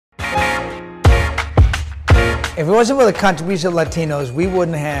If it wasn't for the contribution of Latinos, we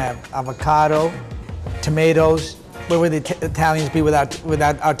wouldn't have avocado, tomatoes. Where would the Italians be without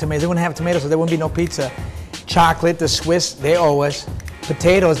our tomatoes? They wouldn't have tomatoes, so there wouldn't be no pizza. Chocolate, the Swiss, they owe us.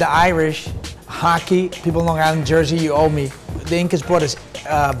 Potatoes, the Irish. Hockey, people in Long Island, Jersey, you owe me. The Incas brought us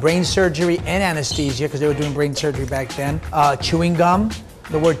brain surgery and anesthesia, because they were doing brain surgery back then. Chewing gum,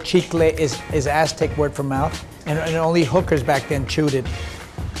 the word chicle is Aztec word for mouth, and only hookers back then chewed it.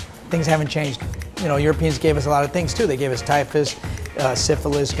 Things haven't changed. You know, Europeans gave us a lot of things too. They gave us typhus,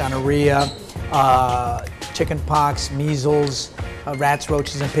 syphilis, gonorrhea, chicken pox, measles, rats,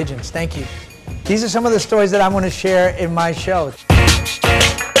 roaches, and pigeons. Thank you. These are some of the stories that I want to share in my show.